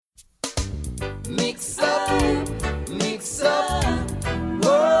Mix up,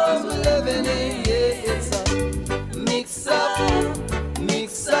 world we're living in, yeah, it's a mix up,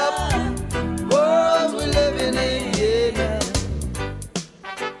 world we're living in, yeah.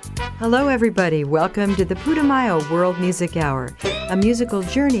 Hello everybody, welcome to the Putumayo World Music Hour, a musical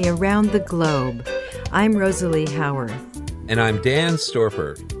journey around the globe. I'm Rosalie Howarth. And I'm Dan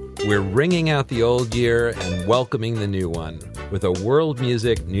Storper. We're ringing out the old year and welcoming the new one with a world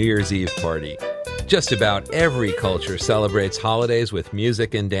music New Year's Eve party. Just about every culture celebrates holidays with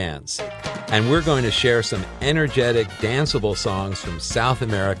music and dance. And we're going to share some energetic, danceable songs from South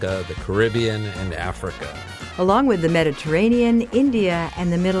America, the Caribbean, and Africa, along with the Mediterranean, India,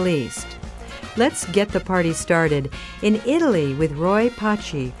 and the Middle East. Let's get the party started in Italy with Roy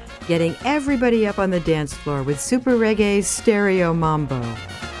Paci, getting everybody up on the dance floor with Superregae Stereomambo.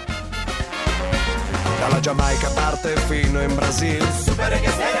 Dalla Giamaica parte fino in Brasil, Superregae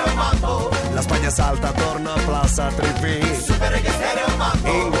Stereomambo. La Spagna salta, torna a Plaza Tripi, Superregae Stereomambo.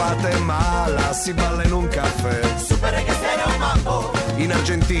 In Guatemala si balla in un caffè, Superregae Stereomambo. In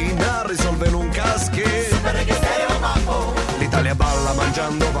Argentina risolve in un caschè, Superregae Stereomambo. L'Italia balla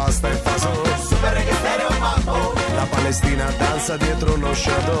mangiando pasta e faso, Superregae Stereomambo. La Palestina danza dietro uno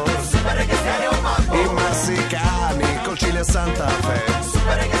shadow, Superregae Stereomambo. I messicani col Cile e Santa Fe,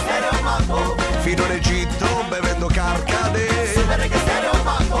 Superregae Stereomambo. Fino in Egitto bevendo carcade, Superregae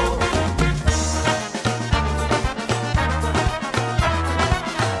Stereomambo.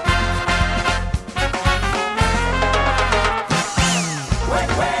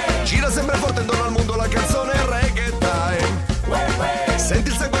 Gira sempre forte intorno al mondo la canzone Reggae Time. Senti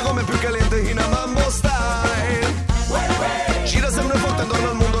il sangue come più caliente in Amambo Style. Gira sempre forte intorno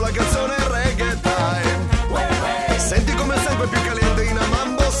al mondo la canzone Reggae Time. Senti come il sangue più caliente in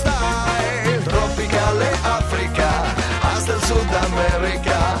Amambo Style. Tropicale Africa, hasta el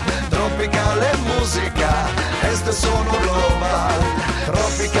Sudamerica. Tropicale musica, este sono global.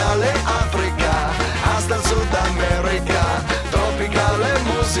 Tropicale Africa, hasta el Sudamerica. Tropicale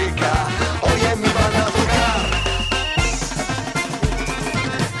musica, oye mi van a tocar.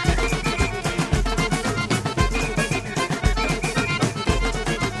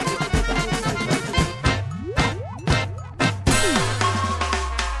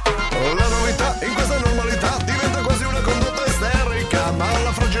 La novità in questa normalità diventa quasi una condotta isterica, ma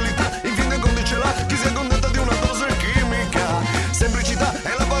la fragilità in fin dei conti ce l'ha chi si accontenta di una dose chimica. Semplicità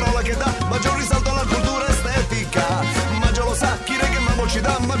è la parola che dà maggior risalto alla cultura estetica. Ma già lo sa chi reggae mambo ci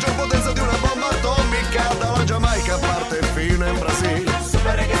dà maggior potenza di una bomba atomica. Dalla Giamaica parte fino in Brasile,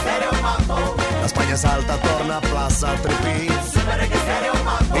 Superregae Stereomambo. La Spagna salta, torna a Plaza Tripi, Superregae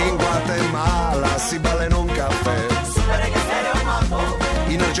Stereomambo. In Guatemala si balla in un caffè, Superregae Stereomambo.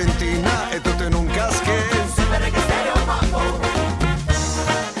 In Argentina è tutto in un caschè, Superregae Stereomambo.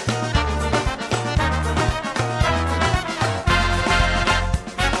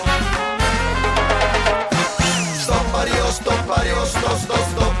 Stoppario, stoppario,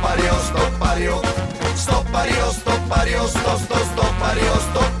 stoppario, stoppario. Stoppario, stoppario, stoppario,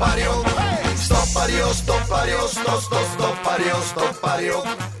 stoppario. Stoppario, stoppario, stoppario, stoppario.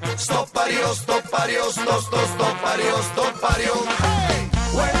 Stoppario, stoppario, stoppario, stoppario.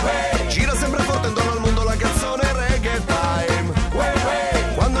 Gira sempre forte intorno al mondo la canzone Reggae Time.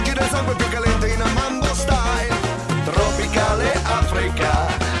 Quando gira il sangue più calente in Amambo Style. Tropicale Africa,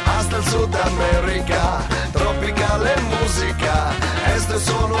 hasta el Sudamerica. Tropicale musica, este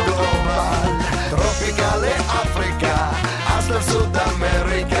sono global. Tropicale Africa, hasta el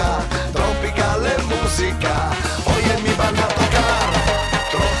Sudamerica. Tropicale musica, oye mi van a tocar.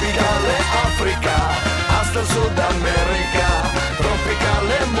 Tropicale Africa, hasta el Sudamerica.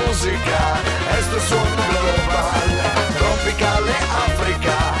 Tropicale musica, este suono global. Tropicale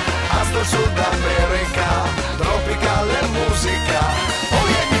Africa, hasta el Sudamerica. Tropicale musica,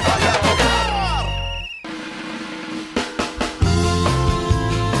 oye mi van a tocar.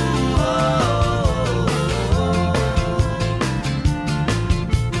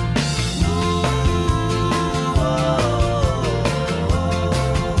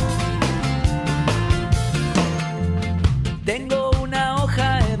 Tengo una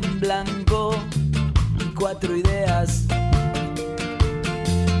hoja en blanco y 4 ideas,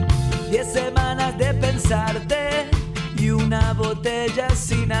 10 semanas de pensarte y una botella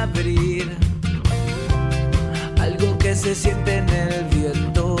sin abrir. Algo que se siente en el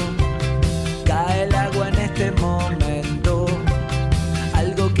viento, cae el agua en este momento.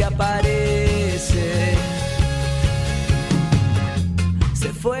 Algo que aparece, se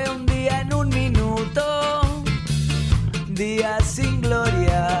fue un día en un minuto, día sin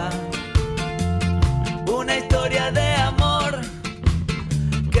gloria. Una historia de amor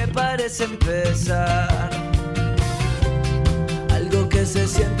que parece empezar, algo que se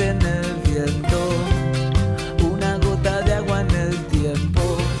siente en el viento, una gota de agua en el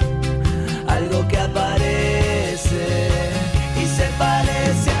tiempo, algo que aparece y se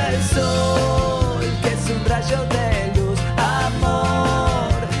parece al sol, que es un rayo de luz,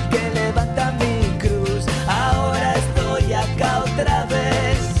 amor, que levanta mi cruz. Ahora estoy acá otra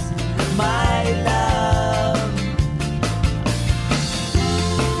vez, my love.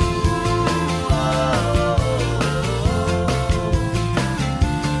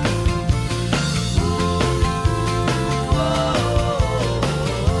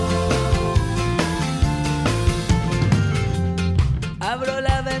 Abro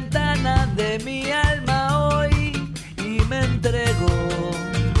la ventana de mi alma hoy y me entrego.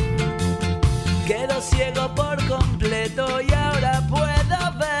 Quedo ciego por completo y ahora puedo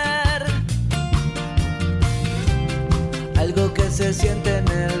ver algo que se siente en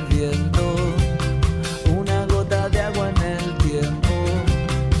el viento, una gota de agua en el tiempo,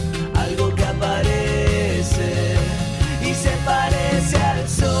 algo que aparece y se parece al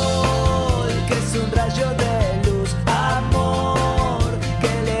sol, que es un rayo de luz, amor,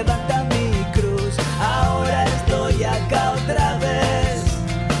 que levanta mi cruz. Ahora estoy acá otra vez,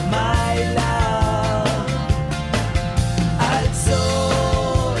 my love, al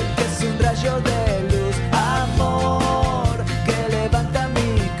sol, que es un rayo de luz, amor, que levanta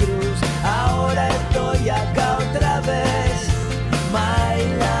mi cruz. Ahora estoy acá otra vez, my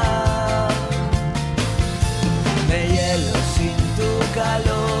love. Me hielo sin tu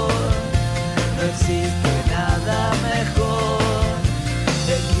calor, no existe nada mejor.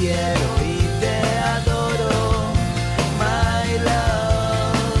 Te quiero y te adoro, my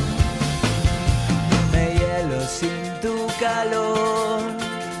love. Me hielo sin tu calor,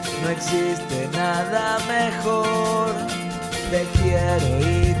 no existe nada mejor. Te quiero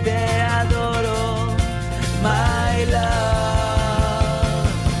y te adoro, my love.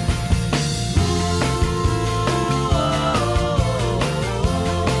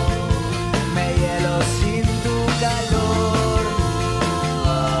 Me hielo sin tu calor,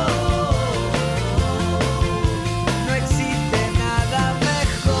 no existe nada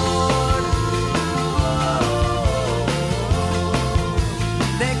mejor.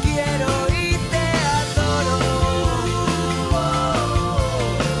 Te quiero y te adoro,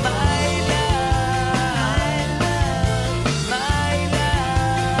 my love, my love,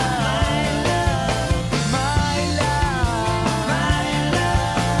 my love, my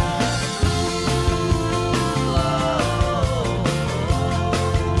love,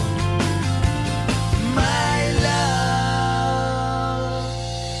 my love.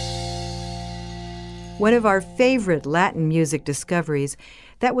 One of our favorite Latin music discoveries,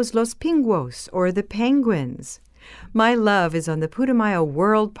 that was Los Pinguos, or the Penguins. My Love is on the Putumayo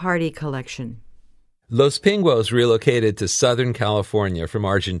World Party Collection. Los Pinguos relocated to Southern California from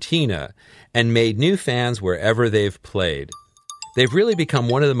Argentina and made new fans wherever they've played. They've really become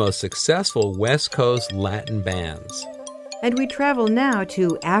one of the most successful West Coast Latin bands. And we travel now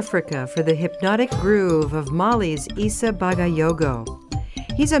to Africa for the hypnotic groove of Mali's Issa Bagayogo.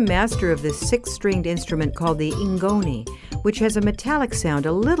 He's a master of this six-stringed instrument called the ingoni, which has a metallic sound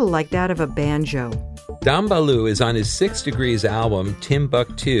a little like that of a banjo. Dambalou is on his 6 Degrees album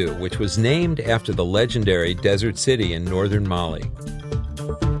Timbuktu, which was named after the legendary desert city in northern Mali.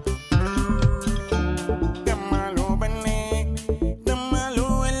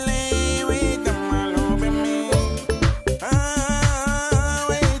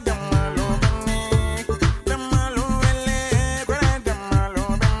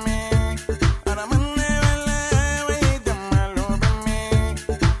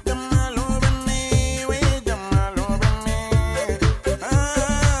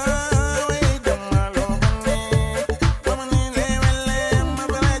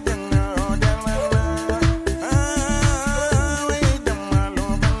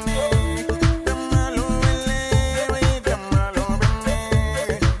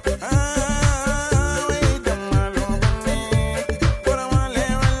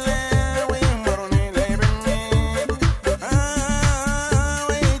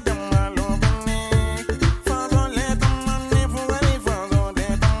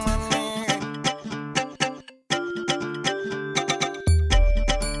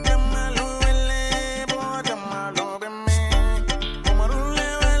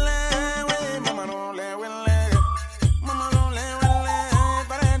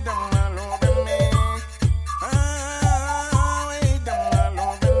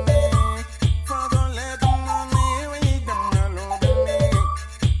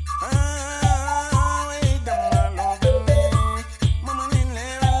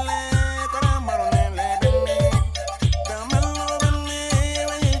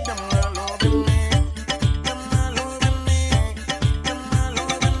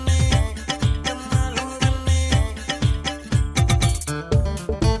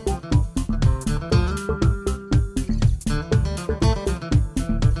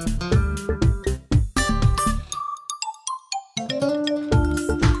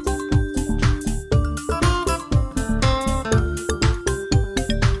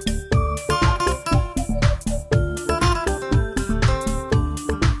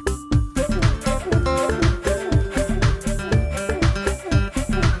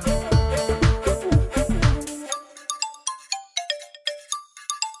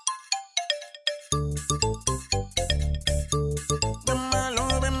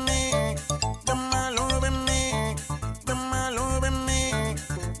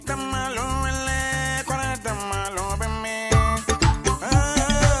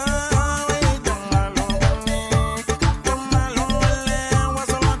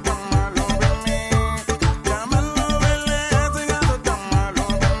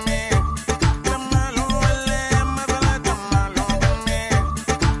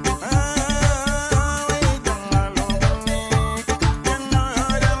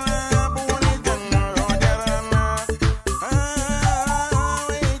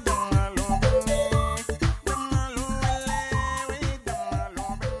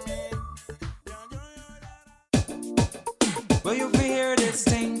 But you feel hear this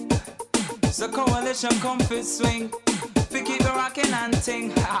thing. So coalition come fi swing. Fi keep the rockin' and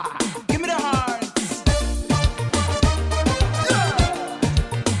ting. Give me the hearts.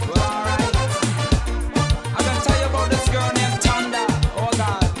 Well, alright. I'm gonna tell you about this girl named Thundah. Oh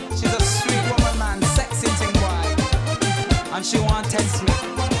God, she's a sweet woman, man, sexy thing, boy. And she want test me.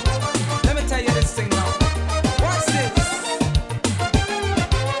 Let me tell you this thing now. What's this?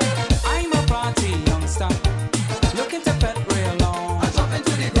 I'm a party youngster, looking to pet real long. I drop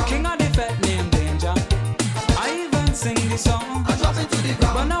into the ground. King of the fat named Danger. I even sing the song. I drop into the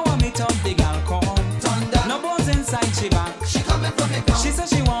ground. But now I meet up the gal come. Thundah. No bones inside she back. She coming from the ground. She said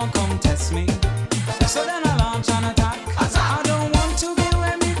she won't come test me. So then I launch an attack. I don't want to give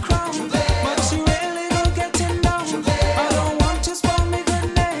any crown, but she really go getting down. I don't want to spoil me good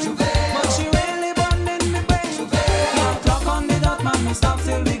name, but she really burn in me brain. Now clock on the dot, man, me stop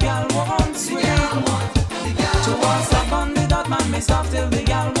till the gal won't swing. 2 hours clock on the dot, man, me stop till the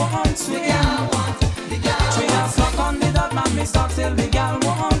gal won't swing. 3 hours clock on the dot, man, me stop till the gal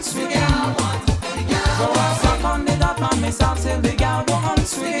won't swing. 4 hours clock on the dot, man, me stop till the gal won't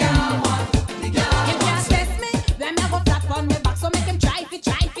swing. Him can't test me, then me a go flat on me back. So make him try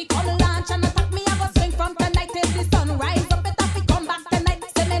fi come launch and attack me. I go swing from tonight till the sun rise up. It fi come back tonight,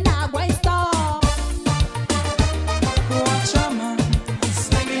 say me nah go stop. Watch your man,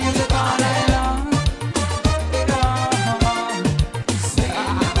 singing music all night long.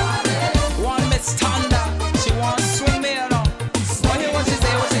 One Miss Thundah, she wants swing me along. Oh, hear what she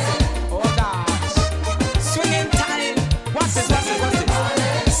say, what she say? Oh gosh, swinging time. What's this?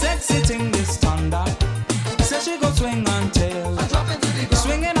 Sexy thing this Thundah. Said she go swing until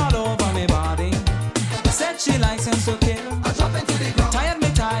swinging all over me body. Said she likes him to kill.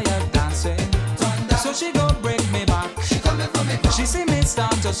 Tired dancing. So she go break me back. She see me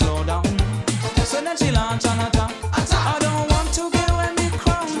start to slow down. So then she launch an attack. I don't want to give any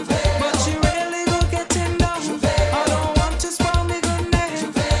crown, but she really go getting down. I don't want to spoil me good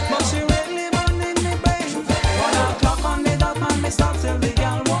name, but she really burning me brain. 1 o'clock on the dot, man, me stop till the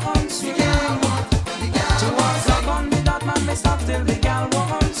gal won't swing. 2 o'clock on the dot, man, me stop till the gal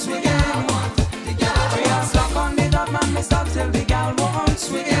won't swing. 3 o'clock on the dot, man, me stop till the gal won't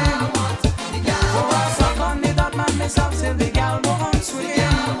swing. 4 o'clock on the dot, man, me stop till the gal won't swing.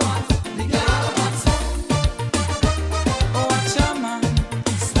 Oh, watch your man,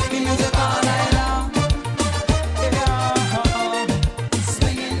 swinging music all night long.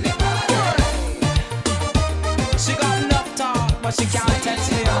 She got enough talk, but she can't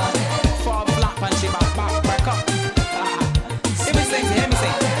test me. For a flap and she back, break up. Hear me sing.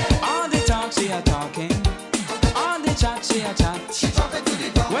 All the talk she a talking, all the chat she a chat.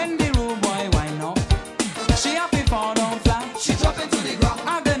 When the rude boy wind up, she happy fall down flat. She drop into the ground.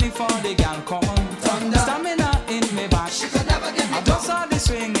 Agony for the gal come. Stamina in me back. I just saw the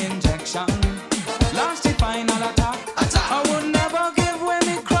swing injection. Last the final attack. I would never give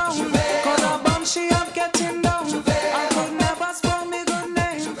any crown, cause a bomb she up getting down. I could never spoil me good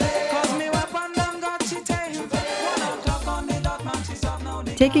name, cause me weapon done got she tame. 1 o'clock on the dot, man, she stop now.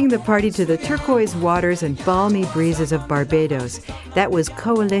 Taking the party to the turquoise waters and balmy breezes of Barbados, that was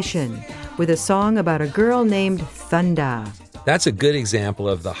Coalishun, with a song about a girl named Thundah. That's a good example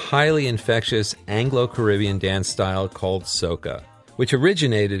of the highly infectious Anglo-Caribbean dance style called soca, which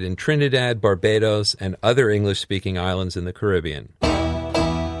originated in Trinidad, Barbados, and other English-speaking islands in the Caribbean.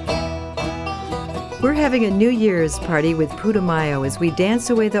 We're having a New Year's party with Putumayo as we dance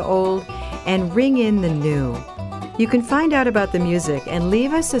away the old and ring in the new. You can find out about the music and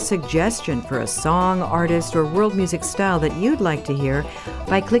leave us a suggestion for a song, artist, or world music style that you'd like to hear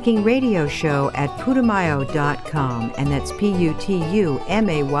by clicking radio show at putumayo.com, and that's PUTUMAYO.com.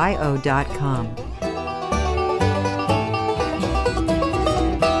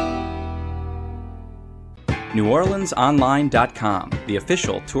 NewOrleansOnline.com, the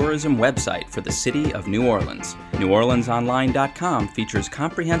official tourism website for the city of New Orleans. NewOrleansOnline.com features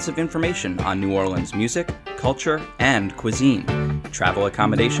comprehensive information on New Orleans music, culture, and cuisine. Travel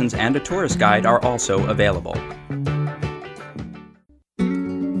accommodations and a tourist guide are also available.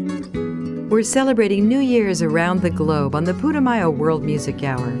 We're celebrating New Year's around the globe on the Putumayo World Music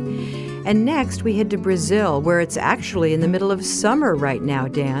Hour. And next, we head to Brazil, where it's actually in the middle of summer right now,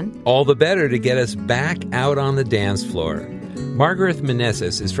 Dan. All the better to get us back out on the dance floor. Margareth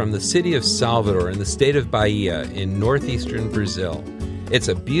Menezes is from the city of Salvador in the state of Bahia in northeastern Brazil. It's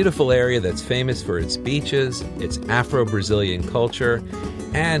a beautiful area that's famous for its beaches, its Afro-Brazilian culture,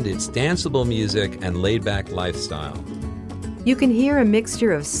 and its danceable music and laid-back lifestyle. You can hear a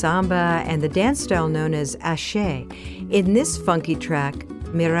mixture of samba and the dance style known as axé in this funky track,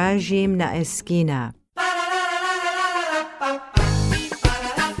 Miragem Na Esquina.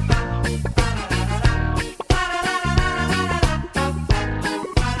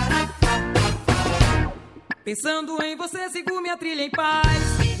 Pensando em você, sigo minha trilha em paz.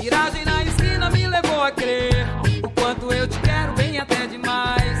 Miragem na esquina me levou a crer o quanto eu te quero, bem até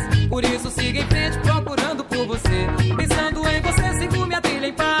demais. Por isso siga em frente, procurando por você. Pensando em você, sigo minha trilha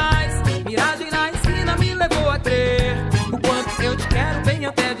em paz. Miragem na esquina me levou a crer o quanto eu te quero, bem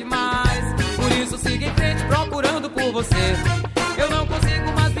até demais. Por isso siga em frente, procurando por você. Eu não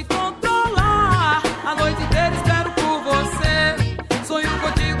consigo mais me controlar. A noite inteira espero por você. Sonho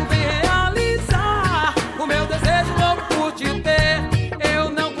contigo, vem realizar o meu desejo louco por te ter. Eu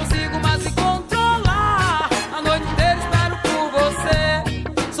não consigo mais me controlar. A noite inteira espero por você.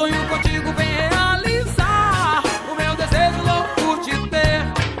 Sonho contigo, vem realizar o meu desejo louco por te ter.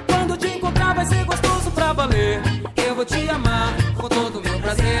 Quando te encontrar vai ser gostoso pra valer. Eu vou te amar com todo o meu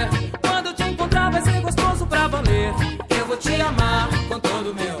prazer. Quando te encontrar vai ser gostoso pra valer. Eu vou te amar com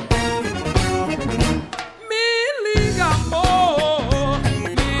todo o meu. Me liga, amor,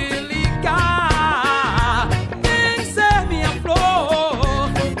 me liga. Vem ser minha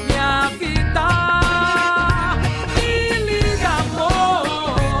flor, minha vida. Me liga, amor,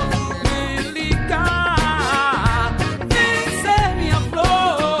 me liga. Vem ser minha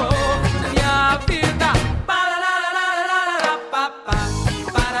flor, minha vida.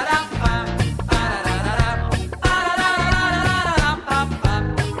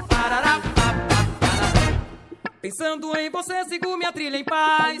 Pensando em você, sigo minha trilha em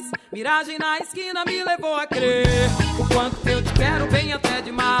paz. Miragem na esquina me levou a crer o quanto eu te quero, bem até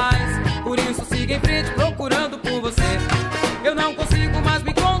demais. Por isso siga em frente, procurando por você. Eu não consigo mais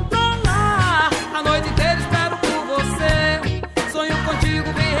me controlar. A noite inteira espero por você. Sonho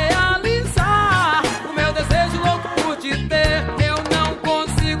contigo, vem realizar o meu desejo louco por te ter. Eu não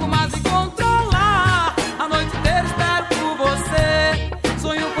consigo mais me controlar. A noite inteira espero por você.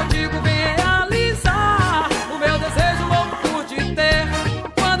 Sonho contigo, vem realizar o meu desejo louco por te ter.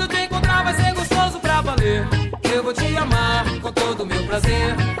 Quando te encontrar vai ser gostoso pra valer. Eu vou te amar com todo o meu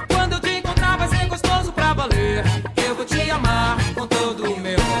prazer. Quando eu te encontrar vai ser gostoso pra valer. Eu vou te amar com todo o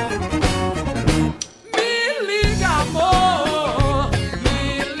meu. Me liga, amor,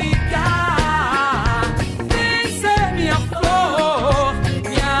 me liga. Vem ser minha flor,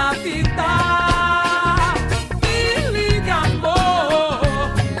 minha vida. Me liga,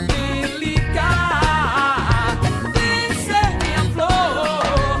 amor, me liga. Vem ser minha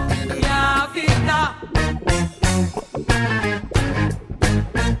flor, minha vida.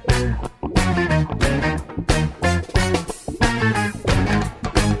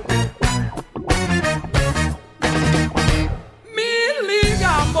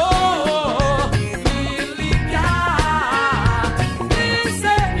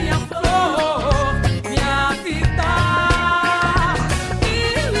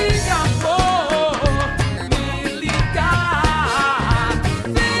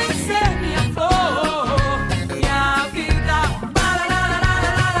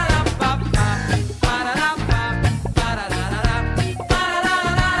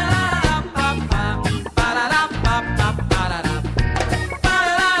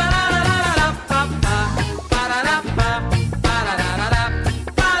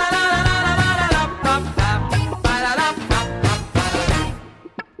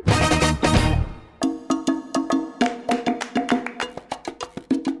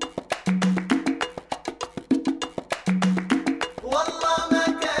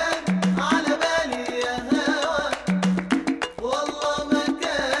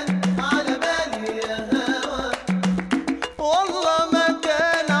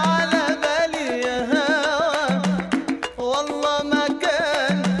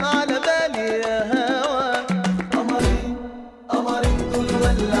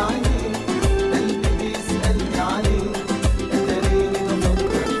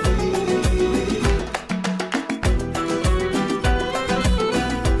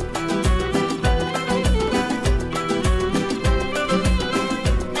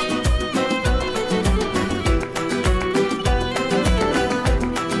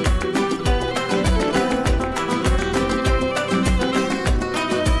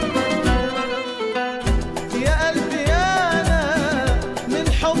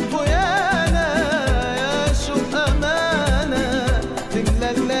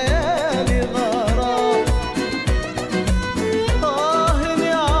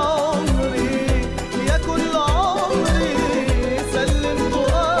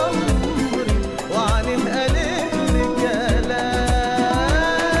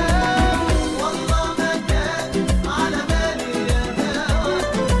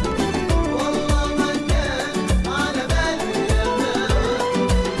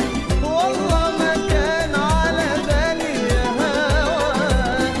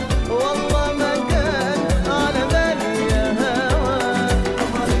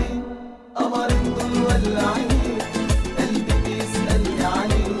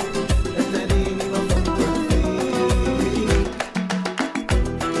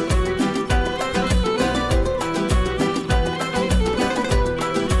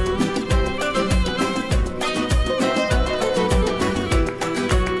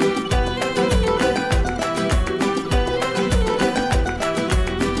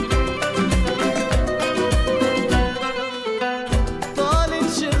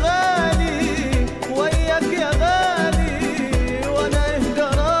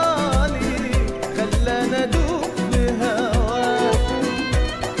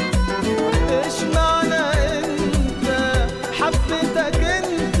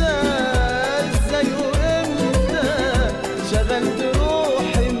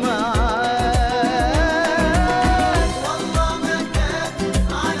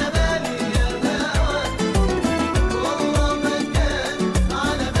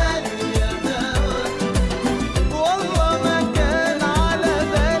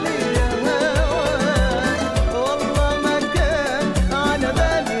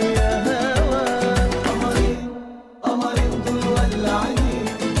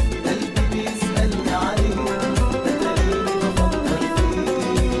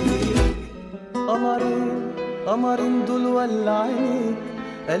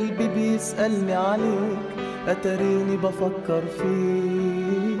 قلبي بيسألني عليك أتريني بفكر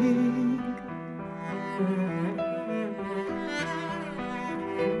فيك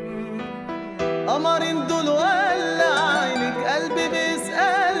قمرين دول ولا عينك قلبي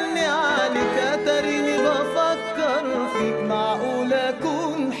بيسألني عليك أتريني بفكر فيك معقول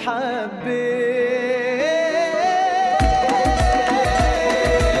أكون حبيت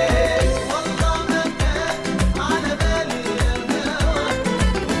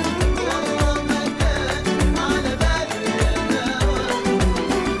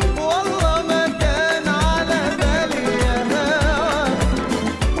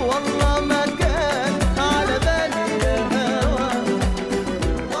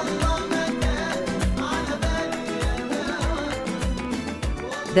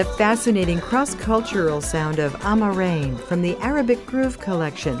The fascinating cross-cultural sound of Amarain from the Arabic Groove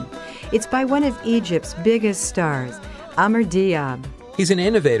collection. It's by one of Egypt's biggest stars, Amr Diab. He's an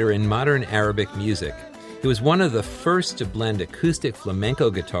innovator in modern Arabic music. He was one of the first to blend acoustic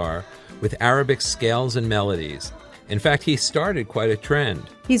flamenco guitar with Arabic scales and melodies. In fact, he started quite a trend.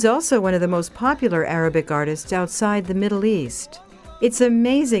 He's also one of the most popular Arabic artists outside the Middle East. It's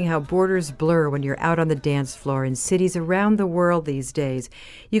amazing how borders blur when you're out on the dance floor in cities around the world these days.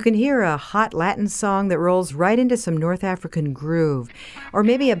 You can hear a hot Latin song that rolls right into some North African groove, or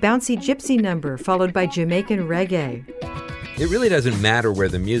maybe a bouncy gypsy number followed by Jamaican reggae. It really doesn't matter where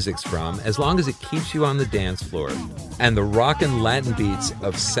the music's from, as long as it keeps you on the dance floor. And the rockin' Latin beats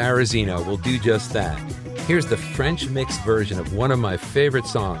of Sarazino will do just that. Here's the French mixed version of one of my favorite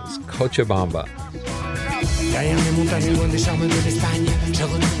songs, Cochabamba. Derrière les montagnes, loin des charmes de l'Espagne, je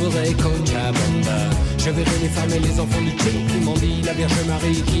retrouverai Cochabamba. Je verrai les femmes et les enfants du Tché qui mendient, la Vierge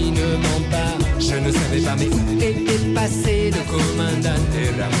Marie qui ne ment pas. Je ne savais pas, mais où était passé le commandante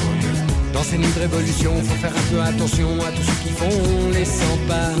Ramon? Dans ces nuits de révolution, faut faire un peu attention à tous ceux qui font les 100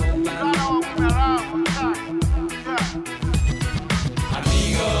 pas.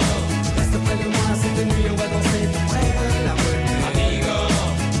 Amigo, reste près de moi cette nuit, on va danser tout près de la rue. Amigo,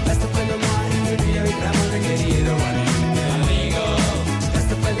 reste près de moi une nuit avec la main querido. Amigo,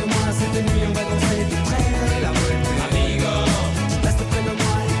 reste près de moi cette nuit, on va danser tout près de la rue. Amigo, reste près de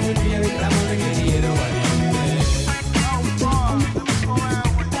moi une nuit avec la main querido.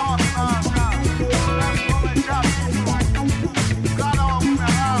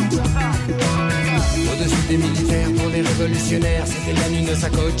 Au-dessus des militaires pour les révolutionnaires, c'était la nuit de sa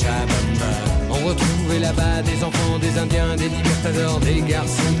Cochabamba. On retrouvait là-bas des enfants, des indiens, des libertadors, des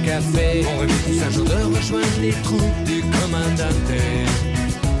garçons de café. On rêvait tous un jour de rejoindre les troupes du commandante.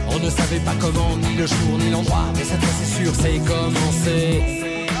 On ne savait pas comment, ni le jour, ni l'endroit, mais cette fois c'est sûr, c'est commencé.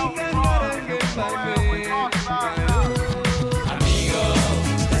 Amigo,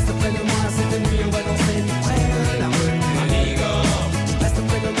 reste près de moi cette nuit, on va danser tout près de la rue. Amigo, reste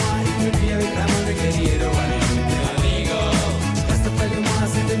près de moi une nuit avec la main de querido. Amigo, reste près de moi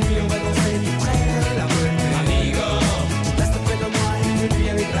cette nuit, on va danser tout près de la rue. Amigo, reste près de moi une nuit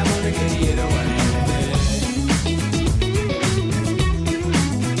avec la main de querido.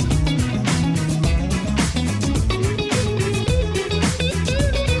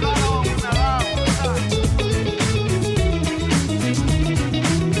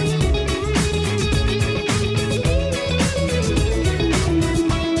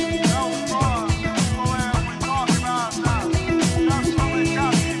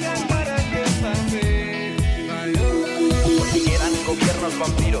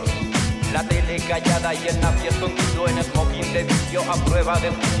 La tele callada y el nazi escondido en smoking de vicio a prueba de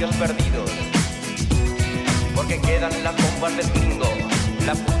juicios perdidos. Porque quedan las bombas del gringo,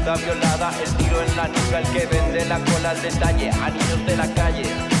 la puta violada, el tiro en la nuca, el que vende la cola al detalle a niños de la calle.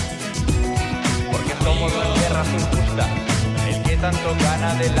 Porque somos las guerras injustas, el que tanto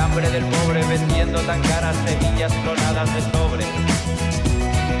gana del hambre del pobre vendiendo tan caras semillas clonadas de sobre.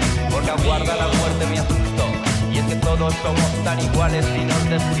 Porque aguarda la muerte mi asusto. Y es que todos somos tan iguales, si nos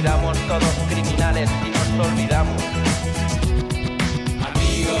descuidamos, todos criminales, si nos olvidamos.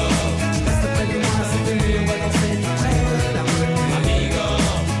 Amigo, reste près de moi cette nuit, on va danser tout près de la rue. Amigo,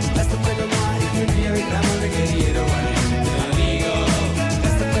 reste près de moi une nuit avec la main de querido. Amigo,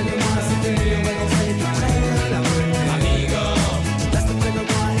 reste près de moi cette nuit, on va danser tout près de la rue. Amigo, reste près de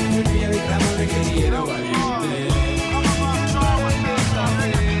moi une nuit avec la main de querido.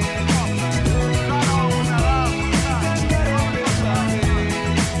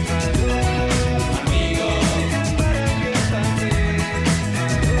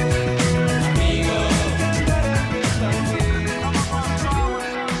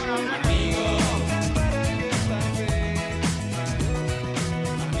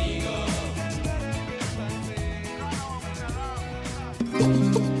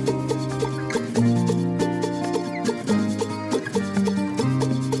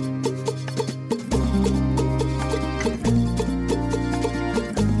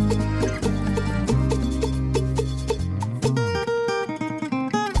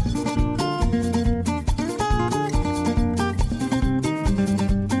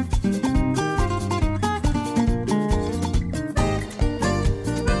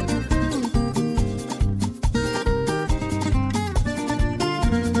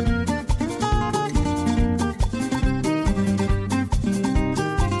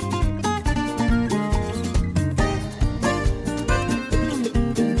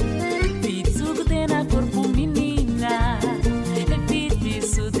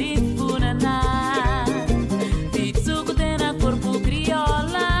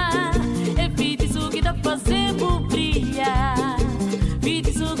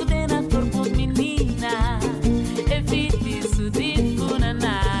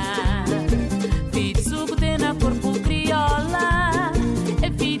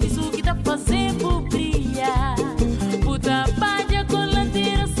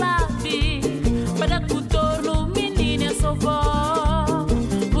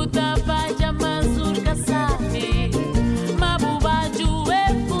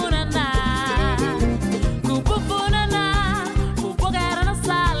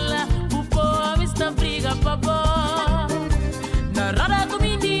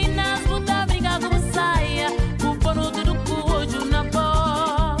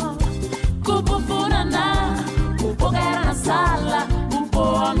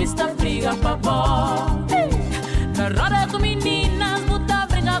 briga babó. Na roda com meninas, botar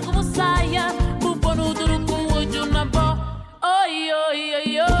briga como saia. Bupo no duro com ojo na bo. Oi, oi,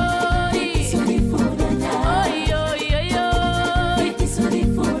 oi, oi. Fitico Di Funana. Oi, oi, oi, oi. Fitico Di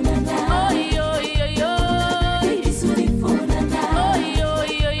Funana. Oi, oi, oi, oi. Fitico Di Funana. Oi,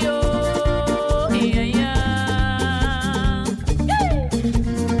 oi, oi, oi. Ia, ia.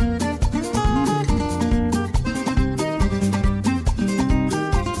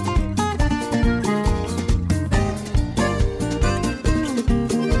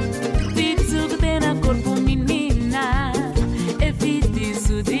 Fitico tem na corpo menina, é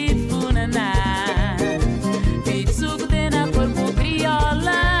Fitico Di Funana. Fitico tem na corpo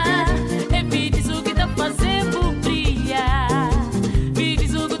crioula, é Fitico que tá fazendo brilhar.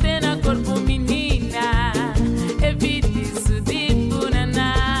 Fitico tem na corpo menina, é Fitico Di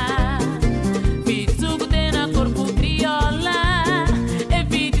Funana. Fitico tem na corpo crioula, é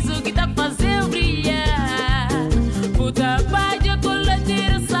Fitico que tá fazendo brilhar. Puta badia com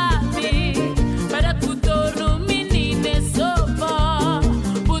ladeira sabe, para tudo menino é sopa.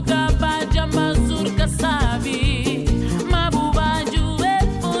 Puta badia mazurca sabe, mabubajo é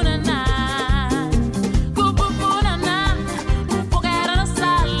funana. Cupo funana, cupo era na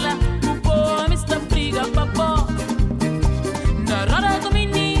sala, cupo mista briga babó. Na roda com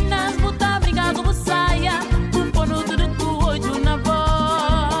meninas, puta briga como saia, cupo no tudo com ojo na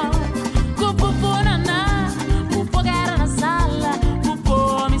voz. Cupo funana, cupo era na sala,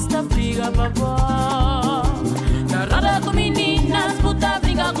 cupo mista briga babó. Na roda com meninas, puta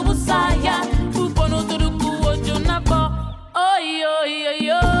briga como saia, cupo no tudo com ojo na voz. Oi, oi,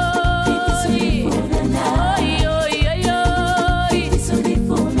 oi, oi. Fitico Di Funana. Oi, oi, oi, oi. Fitico Di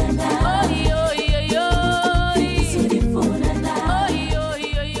Funana. Oi, oi, oi, oi. Fitico Di Funana. Oi, oi,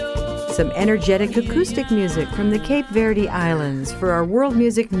 oi, oi. Some energetic acoustic music from the Cape Verde Islands for our World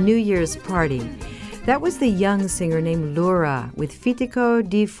Music New Year's party. That was the young singer named Lura with Fitico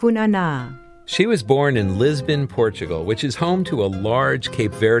Di Funana. She was born in Lisbon, Portugal, which is home to a large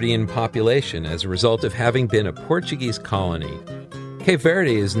Cape Verdean population as a result of having been a Portuguese colony. Cape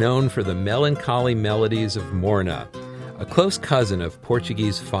Verde is known for the melancholy melodies of morna, a close cousin of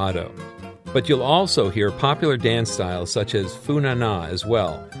Portuguese fado. But you'll also hear popular dance styles such as funana as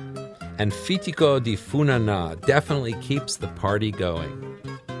well. And Fitico Di Funana definitely keeps the party going.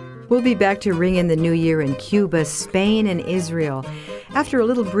 We'll be back to ring in the new year in Cuba, Spain, and Israel after a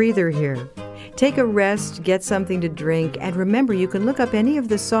little breather here. Take a rest, get something to drink, and remember you can look up any of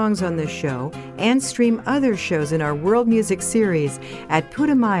the songs on this show and stream other shows in our World Music series at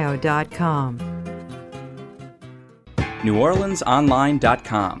putumayo.com.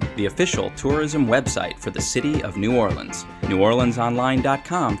 NewOrleansOnline.com, the official tourism website for the city of New Orleans.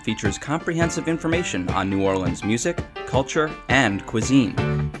 NewOrleansOnline.com features comprehensive information on New Orleans music, culture, and cuisine.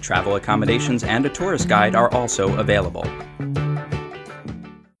 Travel accommodations and a tourist guide are also available.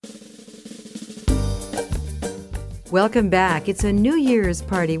 Welcome back. It's a New Year's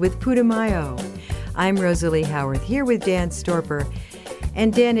party with Putumayo. I'm Rosalie Howarth here with Dan Storper.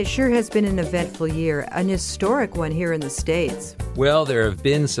 And Dan, it sure has been an eventful year, an historic one here in the States. Well, there have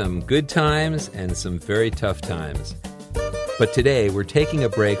been some good times and some very tough times. But today we're taking a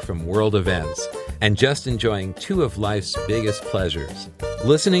break from world events and just enjoying two of life's biggest pleasures,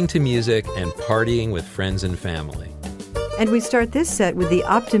 listening to music and partying with friends and family. And we start this set with the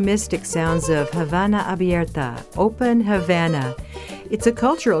optimistic sounds of Habana Abierta, Open Havana. It's a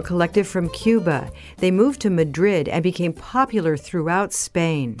cultural collective from Cuba. They moved to Madrid and became popular throughout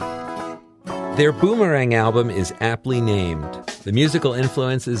Spain. Their Boomerang album is aptly named. The musical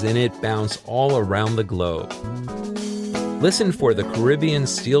influences in it bounce all around the globe. Listen for the Caribbean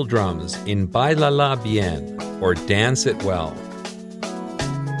steel drums in Bailala Bien, or Dance It Well.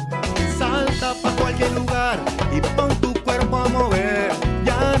 Salta pa cualquier lugar y pon tu cuerpo a mover.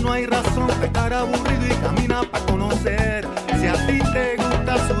 Ya no hay razón de estar aburrido y camina pa conocer. Si a ti te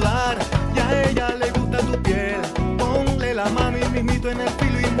gusta sudar y a ella le gusta tu piel, ponle la mano y mismito en el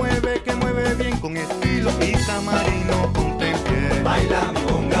filo y mueve, que mueve bien con estilo. Issa Marino, ponte en pie. Baila mi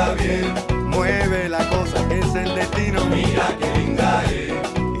conga bien. Mueve la cosa que es el destino. Mira que linda es.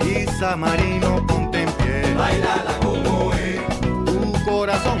 Issa Marino, ponte en pie. Bailala como es. Tu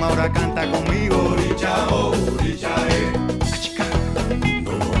corazón ahora canta conmigo. Richa, oh, richa, Achica. No,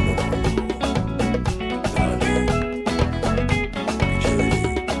 no, dale.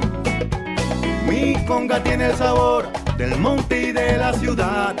 Mi conga tiene el sabor del monte y de la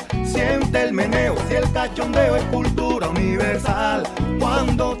ciudad. Siente el meneo, si el cachondeo es cultura universal.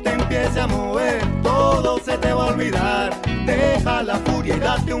 Cuando te empiece a mover, todo se te va a olvidar. Deja la furia y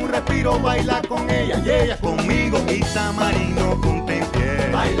date un respiro. Baila con ella y ella conmigo. Issa Marino, ponte en pie.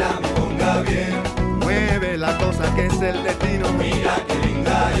 Baila mi conga bien. Mueve la cosa que es el destino. Mira qué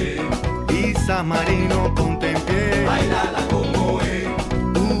linda es. Issa Marino, ponte en pie. Bailala como es.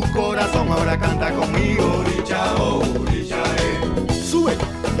 Tu corazón ahora canta conmigo. Oricha, oh, oricha, Sube.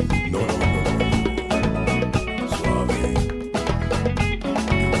 No. Suave.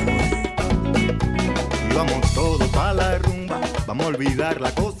 Y vamos todos pa' la rumba. Vamos a olvidar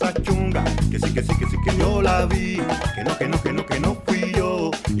la cosa chunga. Que sí, que yo la vi. Que no fui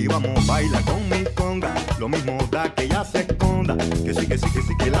yo. Y vamos a bailar con mi conga. Lo mismo da que ella se esconda. Que sí,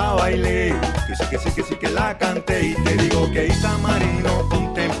 que la bailé. Que sí, que la canté. Y te digo que Issa Marino,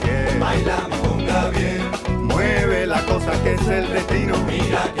 ponte en pie. Baila mi conga bien. Mueve la cosa que es el destino.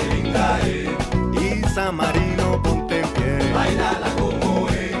 Mira qué linda es. Issa Marino, ponte en pie. Bailala como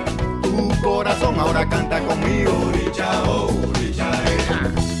es. Tu corazón ahora canta conmigo. Oricha, oh, oricha,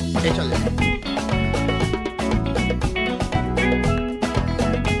 échale.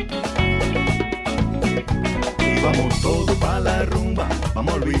 Vamos todos pa' la rumba,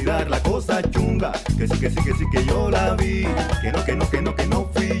 vamos a olvidar la cosa chunga. Que sí, que yo la vi. Que no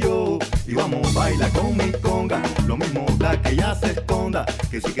fui yo. Y vamos a bailar con mi conga. Lo mismo da que ella se esconda.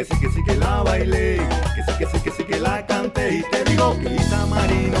 Que sí, que la bailé. Que sí, que la canté. Y te digo que Issa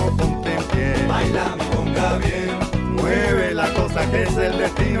Marino, ponte en pie. Baila mi conga bien. Mueve la cosa que es el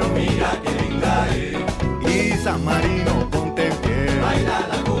destino. Mira qué linda es. Issa Marino, ponte en pie.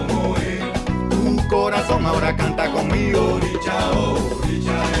 Bailala como es. Tu corazón ahora canta conmigo. Oricha, oh,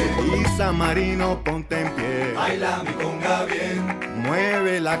 oricha, Issa Marino, ponte en pie. Baila mi conga bien.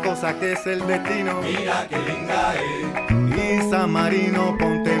 Mueve la cosa que es el destino. Mira qué linda es. Issa Marino,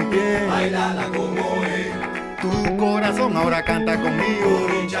 ponte en pie. Bailala como es. Tu corazón ahora canta conmigo.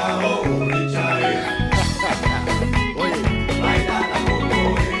 Oricha, oh, oricha, Oye, bailala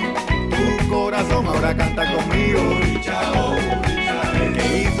como es. Tu corazón ahora canta conmigo. Oricha, oh, oricha, que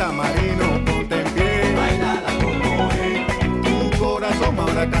Issa Marino, ponte en pie. Bailala como es. Tu corazón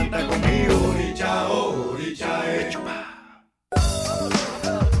ahora canta conmigo. Oricha, oh, oricha,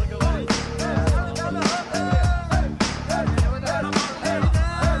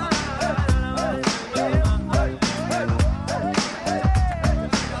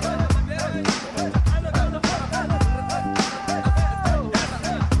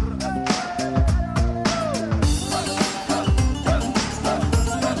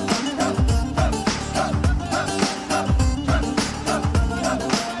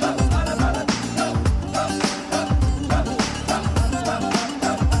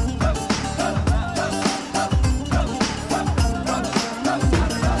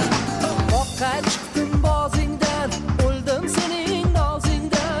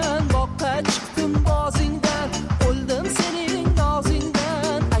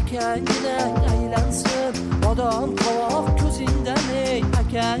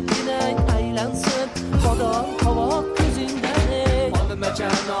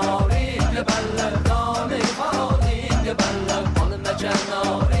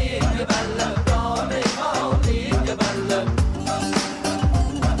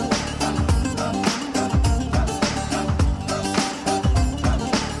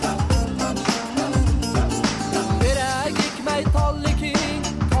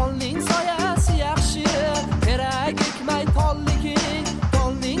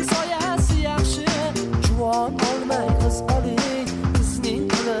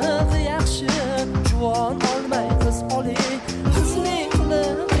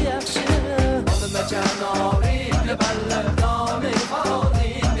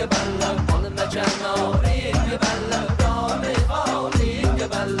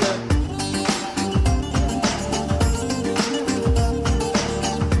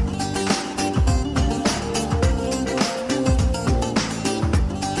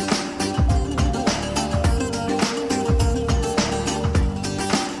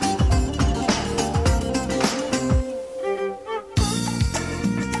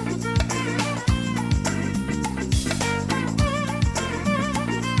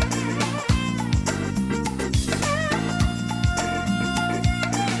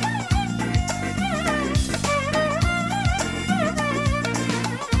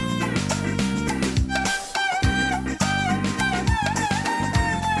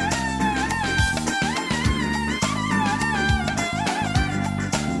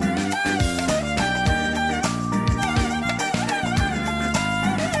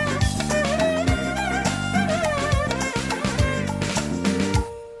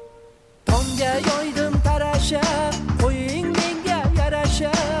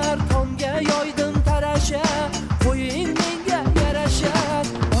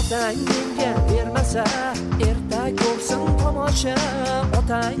 otang menga bermasa erta ko'rsin tomosha tomosha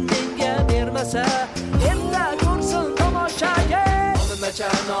otang menga bermasa endi ko'rsin tomoshaga olmacha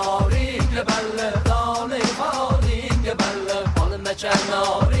noringga balla doning holingga balla olmacha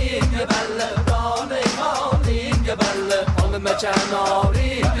noringga balla doning holingga balla olmacha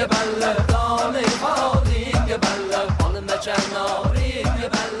noringga balla doning holingga balla olmacha noringga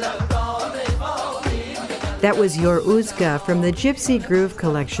balla doning holingga balla. That was Yor Uzga from the Gypsy Groove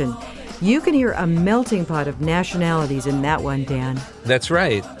collection. You can hear a melting pot of nationalities in that one, Dan. That's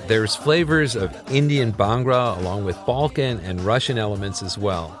right. There's flavors of Indian Bhangra along with Balkan and Russian elements as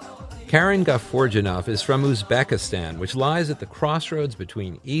well. Karen Gafurdjanov is from Uzbekistan, which lies at the crossroads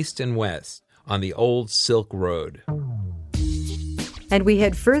between East and West on the old Silk Road. And we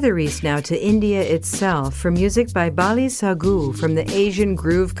head further east now to India itself for music by Bally Sagoo from the Asian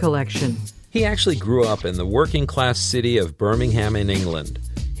Groove collection. He actually grew up in the working-class city of Birmingham in England.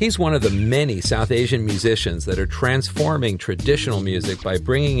 He's one of the many South Asian musicians that are transforming traditional music by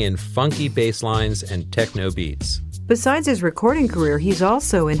bringing in funky bass lines and techno beats. Besides his recording career, he's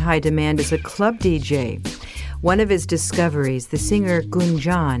also in high demand as a club DJ. One of his discoveries, the singer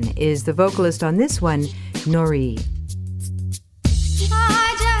Gunjan, is the vocalist on this one, Noorie.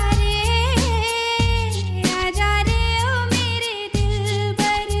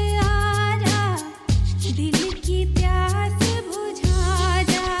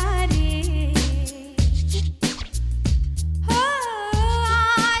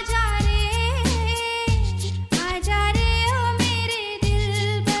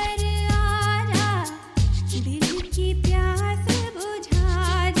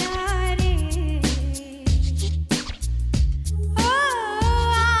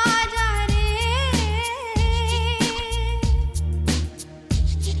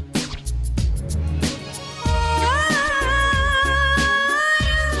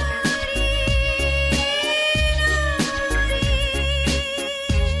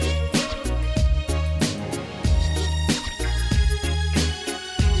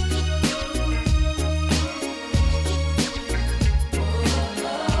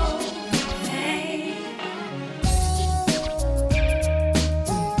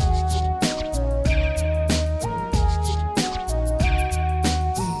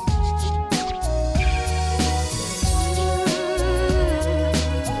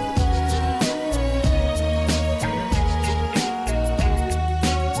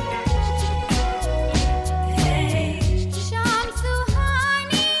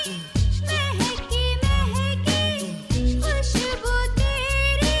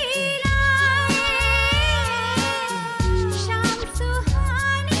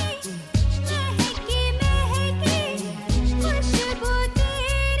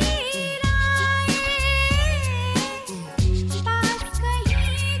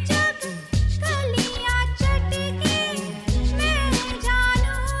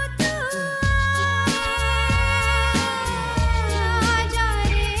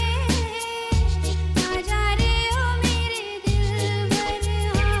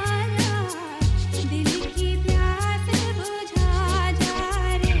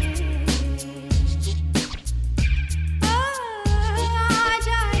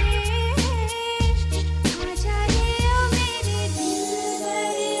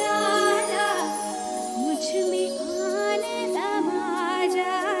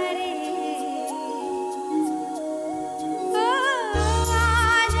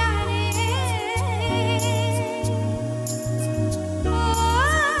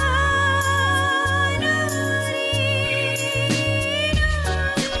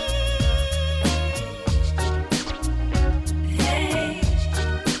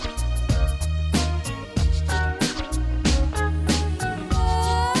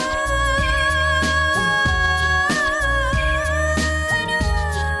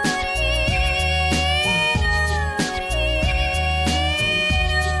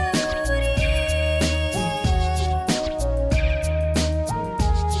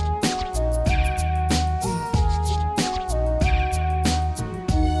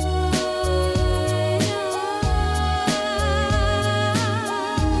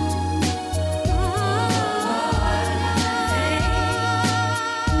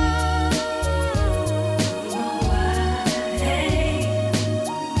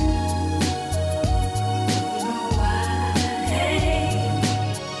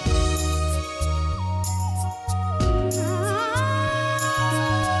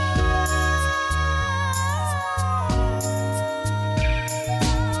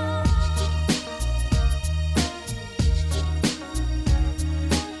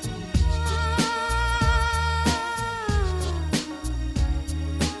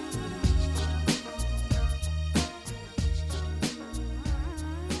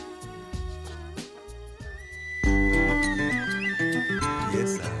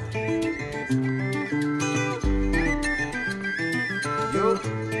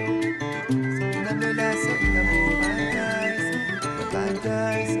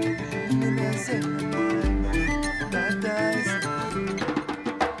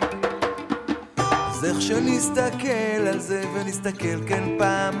 איך שנסתכל על זה ונסתכל כן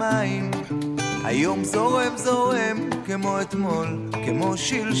פעמיים, היום זורם זורם כמו אתמול, כמו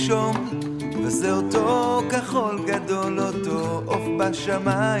שלשום, וזה אותו כחול גדול, אותו עוף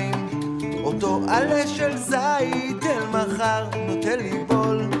בשמיים, אותו עלה של זית אל מחר נוטה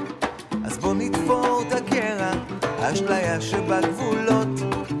ליבול. אז בוא נתפור את הקרע, האשליה שבגבולות,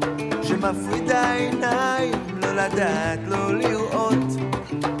 שמפרידה עיניים, לא לדעת, לא לראות,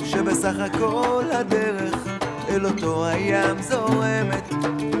 שבסך הכל הדרך אל אותו הים זורמת,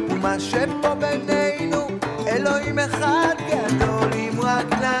 ומה שפה בינינו אלוהים אחד גדול. אם רק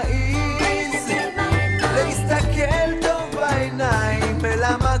נעיז להסתכל טוב בעיניים אל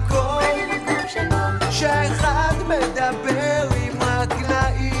המקום שהאחד מדבר, אם רק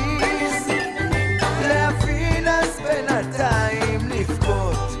נעיז להבין אז בינתיים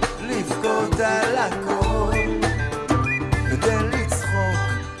לבכות על הכל, כדי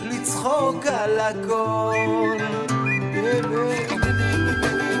לצחוק על הכל.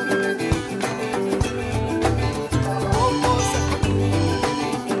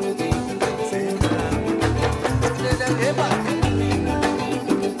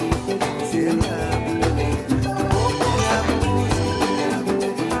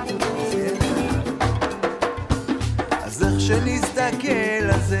 אז איך שנסתכל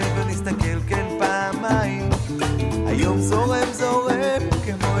על זה ונסתכל כן פעמיים, היום זורם זורם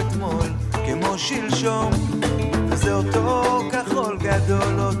כמו אתמול, כמו שלשום, וזה אותו כחול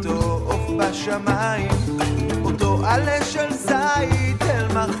גדול, אותו עוף בשמיים, אותו עלה של זית אל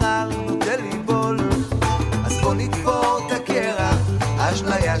מחר נוטה ליבול. אז בוא נתפור את הקרע,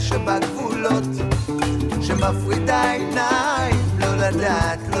 האשליה שבגבולות, שמפרידה עיניים, לא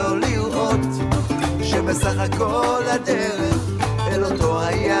לדעת, לא לראות, שבסך הכל הדרך אל אותו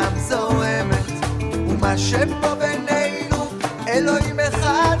הים זורמת, ומה שפה בינינו אלוהים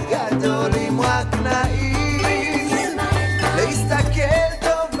אחד גדול. אם רק נעיז להסתכל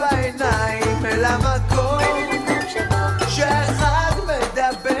טוב בעיניים אל המקום שאחד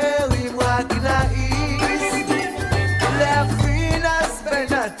מדבר, אם רק נעיז להבין אז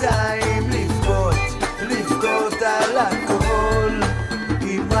בינתיים לבכות על הכל.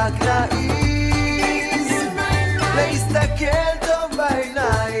 אם רק נעיז להסתכל טוב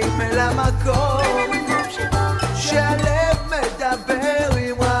בעיניים אל המקום שהלב מדבר,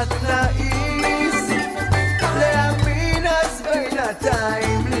 אם רק נעיז להאמין אז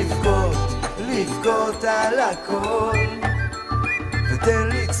בינתיים לבכות על הכל, ותן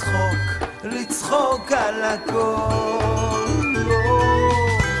לצחוק על הכל.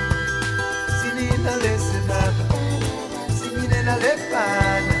 סיננה לסנבה, סיננה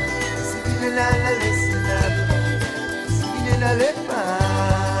לפנה, סיננה לסנבה, סיננה לפנה.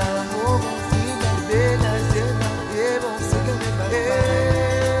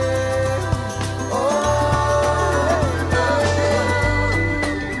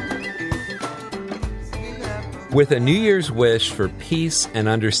 With a New Year's wish for peace and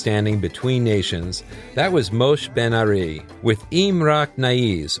understanding between nations, that was Mosh Ben Ari with Eem Rak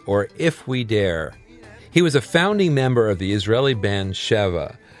Na'iz, or If We Dare. He was a founding member of the Israeli band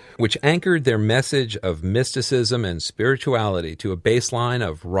Sheva, which anchored their message of mysticism and spirituality to a baseline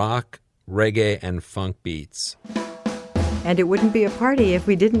of rock, reggae, and funk beats. And it wouldn't be a party if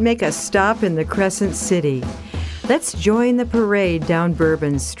we didn't make a stop in the Crescent City. Let's join the parade down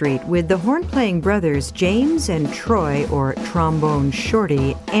Bourbon Street with the horn-playing brothers James and Troy, or Trombone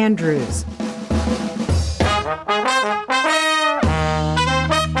Shorty, Andrews.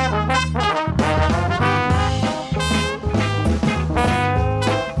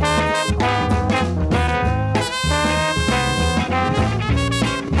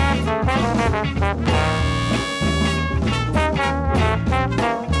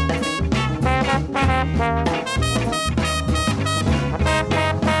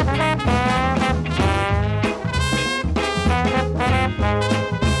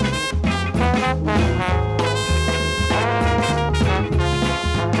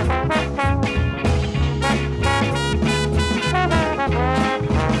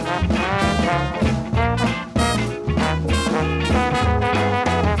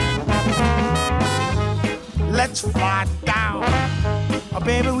 Let's fly down, oh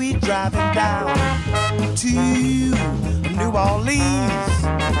baby, we driving down to New Orleans.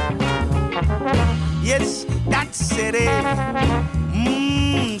 Yes, that city,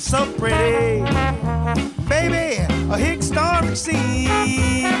 so pretty, baby, a historic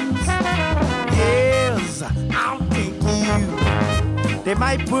scenes. Yes, I'll take you. They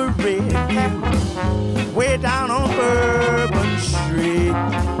might parade you way down on Bourbon Street.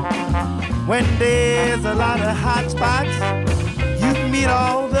 When there's a lot of hot spots, you meet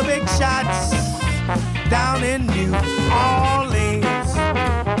all the big shots. down in New Orleans.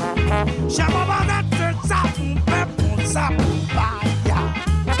 Shabba that something pepper something fire.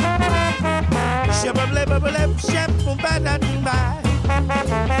 Shabba blabba blab shabba bada bye.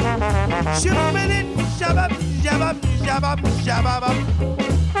 Shabba minute shabba shabba shabba shabba.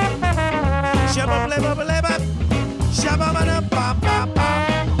 Shabba blabba blabba shabba bada ba ba ba.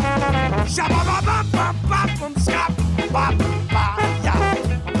 Shabba ba ba ba ba from scap ba ba ya.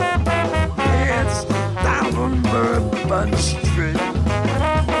 It's down on Bourbon Street.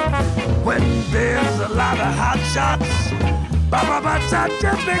 When there's a lot of hot shots, ba-ba-ba, such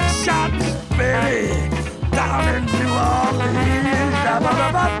a big shot, baby, down in New Orleans,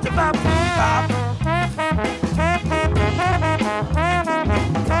 ba-ba-ba-ba-ba-ba.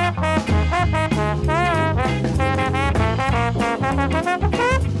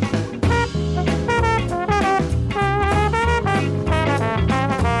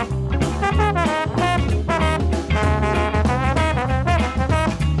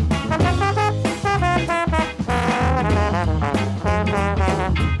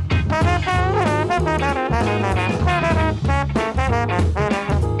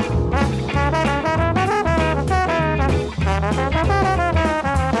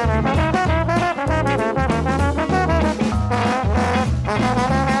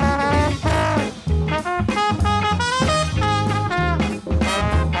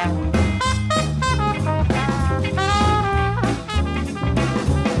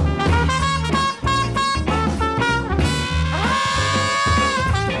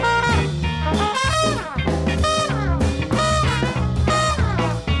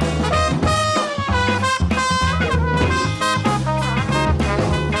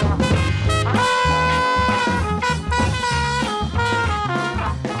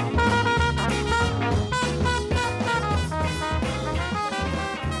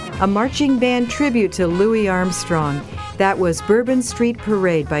 A marching band tribute to Louis Armstrong. That was Bourbon Street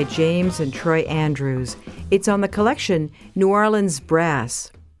Parade by James and Troy Andrews. It's on the collection New Orleans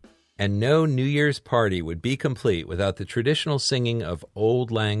Brass. And no New Year's party would be complete without the traditional singing of Auld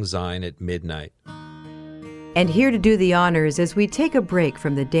Lang Syne at midnight. And here to do the honors as we take a break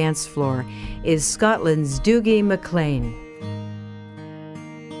from the dance floor is Scotland's Dougie MacLean.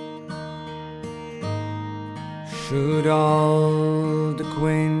 Should old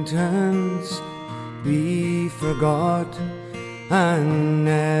acquaintance be forgot and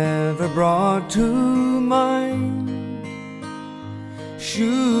never brought to mind?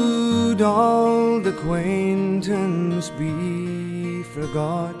 Should old acquaintance be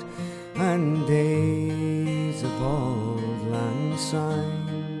forgot and days of Auld Lang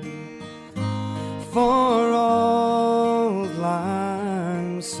Syne? For Auld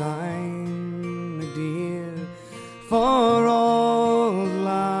Lang Syne, my dear, for Auld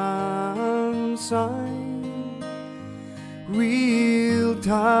Lang Syne, we'll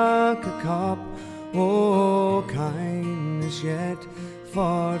take a cup o' kindness yet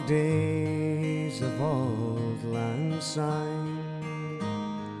for days of Auld Lang Syne.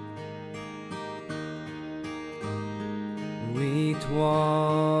 We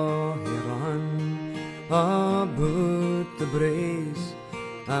twa here run about the braes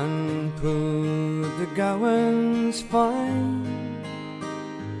and put the gowans fine,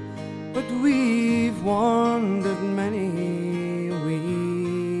 but we've wandered many a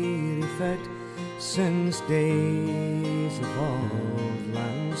weary fet since days of Auld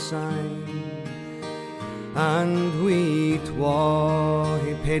Lang Syne, and we twa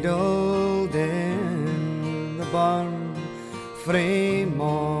he pedalled in the barn frae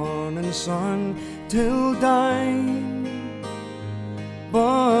morning sun till dine.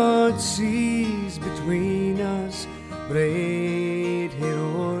 But seas between us braid he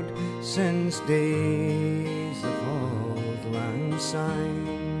rode since days of Auld Lang Syne.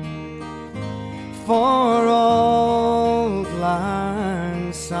 For Auld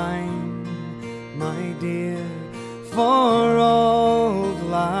Lang Syne, my dear, for Auld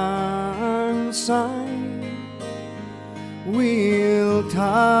Lang Syne, we'll take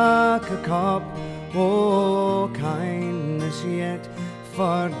a cup o' kindness yet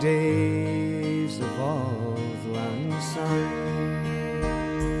for days of Auld Lang Syne.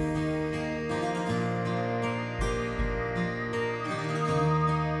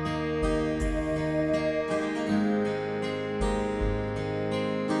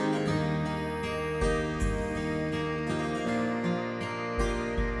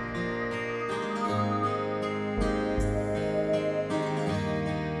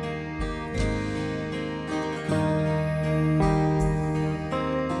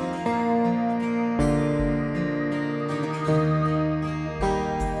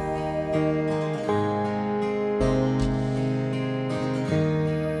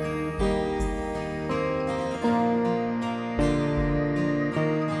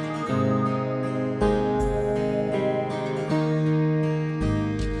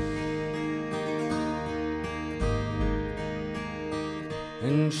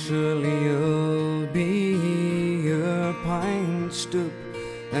 and surely you'll be your pine stoop,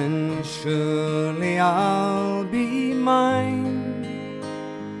 and surely I'll be mine,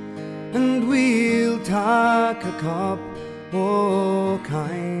 and we'll take a cup o'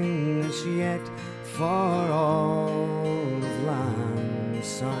 kindness yet for Auld Lang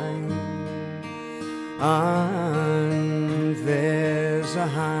Syne. And there's a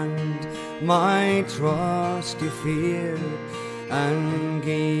hand my trusty fear, and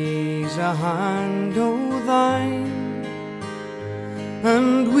gies a hand o' thine,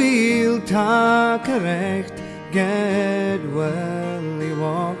 and we'll take a recht get well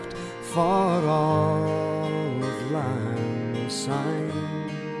walked for Auld Lang Syne.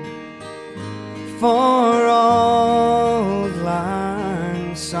 For Auld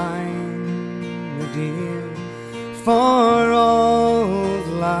Lang Syne, my dear, for Auld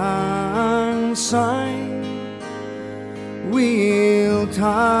Lang Syne, we'll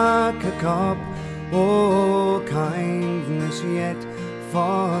take a cup o' kindness yet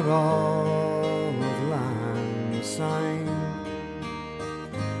for Auld Lang Syne.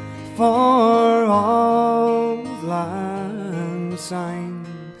 For Auld Lang Syne,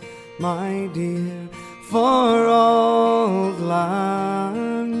 my dear, for Auld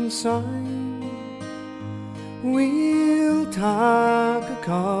Lang Syne, we'll take a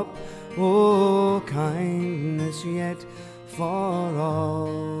cup o' kindness yet for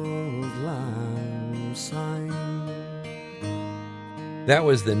Auld Lang Syne. That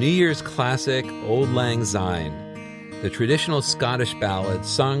was the New Year's classic Auld Lang Syne, the traditional Scottish ballad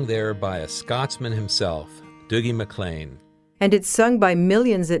sung there by a Scotsman himself, Dougie MacLean. And it's sung by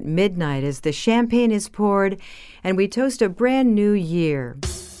millions at midnight as the champagne is poured and we toast a brand new year.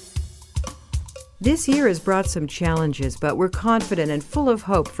 This year has brought some challenges, but we're confident and full of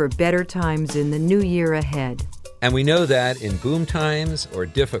hope for better times in the new year ahead. And we know that in boom times or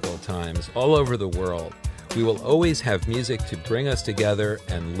difficult times all over the world, we will always have music to bring us together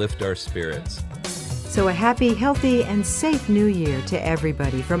and lift our spirits. So a happy, healthy, and safe new year to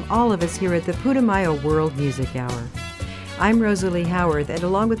everybody from all of us here at the Putumayo World Music Hour. I'm Rosalie Howarth, and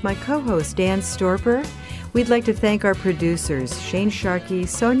along with my co-host Dan Storper, we'd like to thank our producers, Shane Sharkey,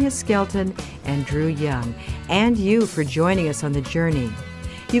 Sonia Skelton, and Drew Young, and you for joining us on the journey.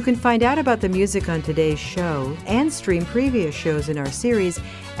 You can find out about the music on today's show and stream previous shows in our series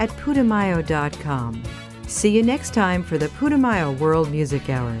at putumayo.com. See you next time for the Putumayo World Music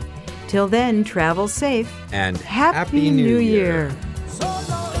Hour. Till then, travel safe and Happy New Year. So